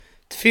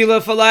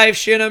Tefillah for Life,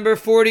 Shir number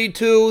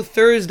 42,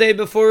 Thursday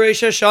before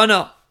Rosh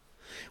Hashanah.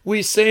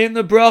 We say in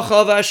the bracha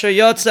of Asher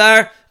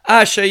Yotzar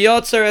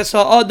es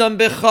ha'adam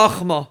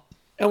b'chachma.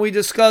 And we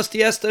discussed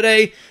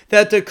yesterday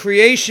that the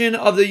creation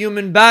of the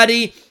human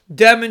body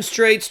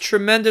demonstrates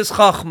tremendous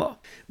chachma.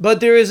 But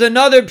there is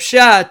another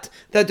pshat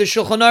that the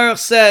Shulchan Aruch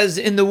says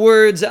in the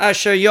words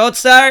Asher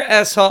Yotzar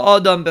es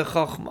ha'adam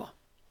b'chachma,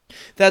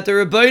 that the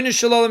Rebbeinu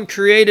Shalom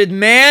created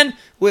man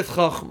with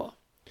chachma.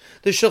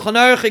 The Shulchan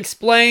Aruch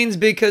explains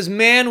because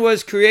man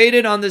was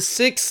created on the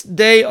 6th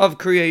day of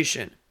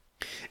creation,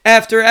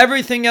 after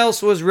everything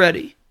else was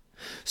ready.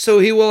 So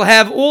he will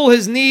have all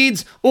his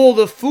needs, all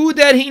the food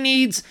that he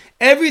needs,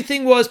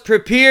 everything was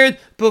prepared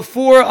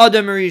before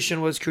Adam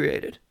Rishon was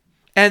created.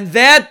 And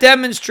that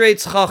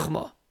demonstrates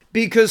chachma,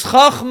 because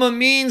chachma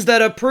means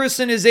that a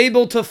person is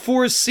able to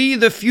foresee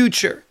the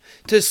future,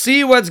 to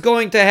see what's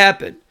going to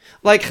happen.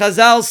 Like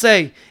Chazal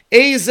say,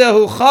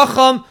 Eizehu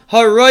chacham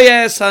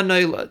haroya es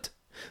hanoilad.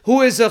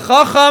 Who is a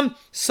chacham?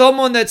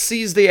 Someone that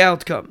sees the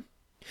outcome.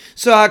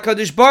 So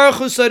HaKadosh Baruch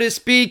Hu, so to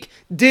speak,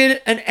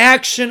 did an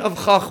action of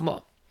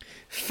chachma.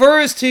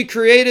 First, he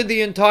created the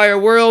entire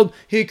world.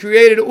 He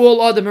created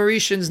all Adam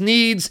Rishon's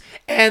needs,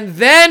 and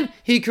then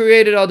he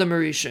created Adam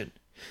Rishon.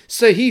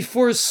 So he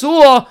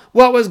foresaw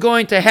what was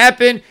going to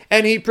happen,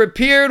 and he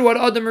prepared what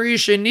Adam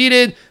Rishon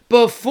needed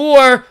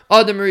before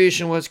Adam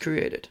Rishon was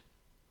created.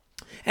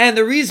 And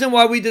the reason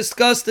why we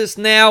discuss this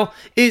now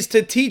is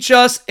to teach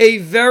us a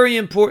very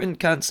important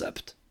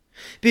concept.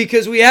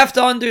 Because we have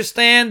to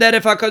understand that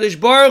if HaKadosh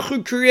Baruch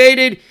Hu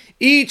created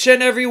each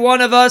and every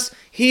one of us,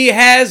 He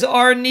has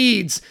our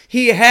needs.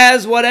 He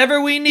has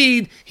whatever we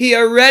need. He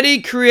already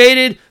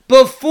created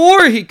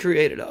before He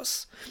created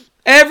us.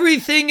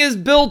 Everything is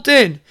built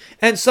in.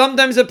 And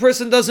sometimes a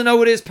person doesn't know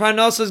what his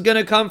parnasa is going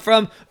to come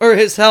from, or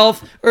his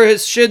health, or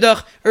his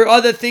shidduch, or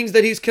other things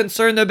that he's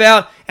concerned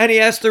about. And he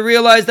has to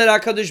realize that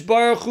HaKadosh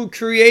Baruch Hu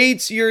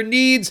creates your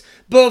needs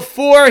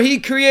before He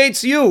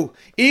creates you.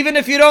 Even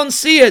if you don't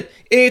see it,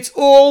 it's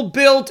all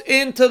built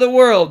into the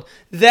world.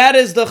 That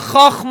is the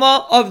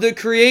chachma of the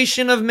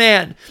creation of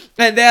man.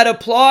 And that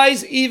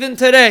applies even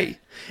today.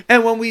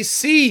 And when we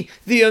see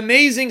the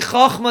amazing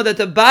chachma that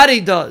the body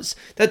does,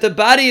 that the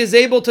body is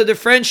able to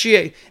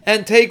differentiate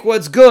and take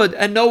what's good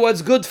and know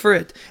what's good for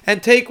it,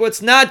 and take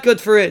what's not good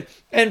for it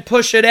and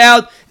push it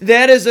out,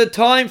 that is a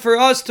time for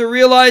us to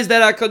realize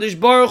that HaKadosh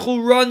Baruch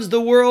Hu runs the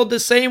world the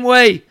same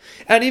way.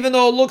 And even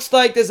though it looks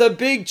like there's a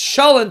big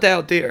chalent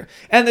out there,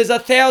 and there's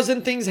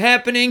 1,000 things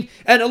happening,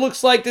 and it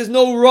looks like there's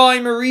no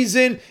rhyme or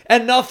reason,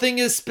 and nothing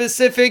is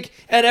specific,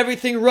 and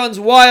everything runs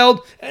wild,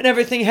 and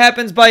everything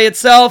happens by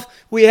itself,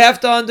 we have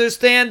to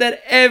understand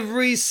that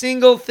every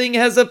single thing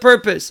has a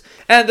purpose.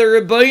 And the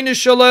Rebbeinu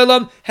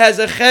Shalom has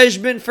a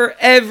cheshbon for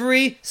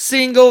every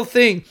single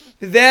thing.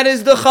 That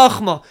is the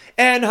chachma.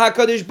 And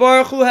HaKadosh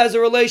Baruch Hu has a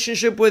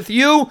relationship with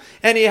you,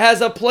 and He has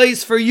a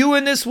place for you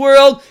in this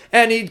world,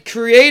 and He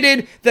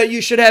created that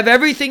you should have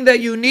everything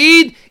that you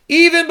need,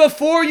 even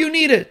before you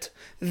need it.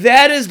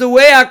 That is the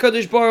way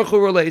HaKadosh Baruch Hu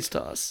relates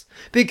to us.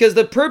 Because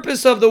the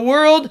purpose of the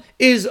world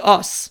is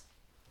us.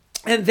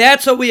 And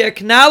that's what we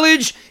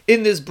acknowledge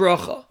in this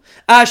bracha.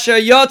 Asher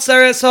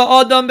Yotzar es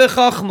ha'adam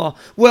b'chachma.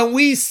 When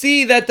we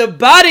see that the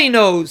body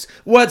knows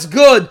what's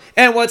good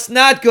and what's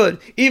not good,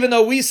 even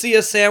though we see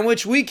a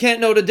sandwich, we can't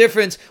know the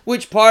difference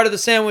which part of the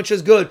sandwich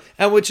is good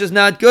and which is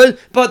not good,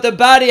 but the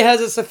body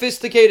has a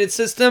sophisticated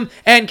system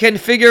and can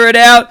figure it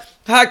out.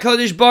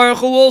 HaKadosh Baruch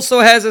Hu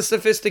also has a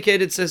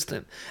sophisticated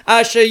system.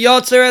 Asher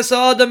Yotzar es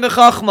ha'adam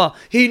b'chachma.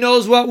 He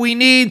knows what we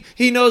need,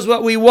 He knows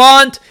what we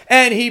want,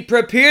 and He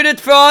prepared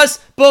it for us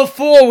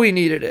before we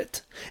needed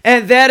it.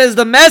 And that is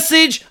the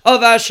message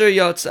of Asher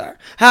Yotzar.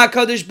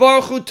 HaKadosh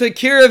Baruch Hu took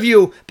care of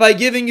you by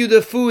giving you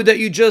the food that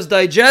you just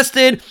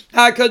digested.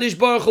 HaKadosh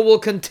Baruch Hu will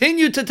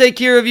continue to take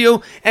care of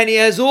you, and He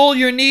has all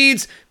your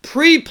needs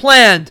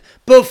pre-planned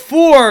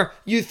before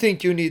you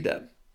think you need them.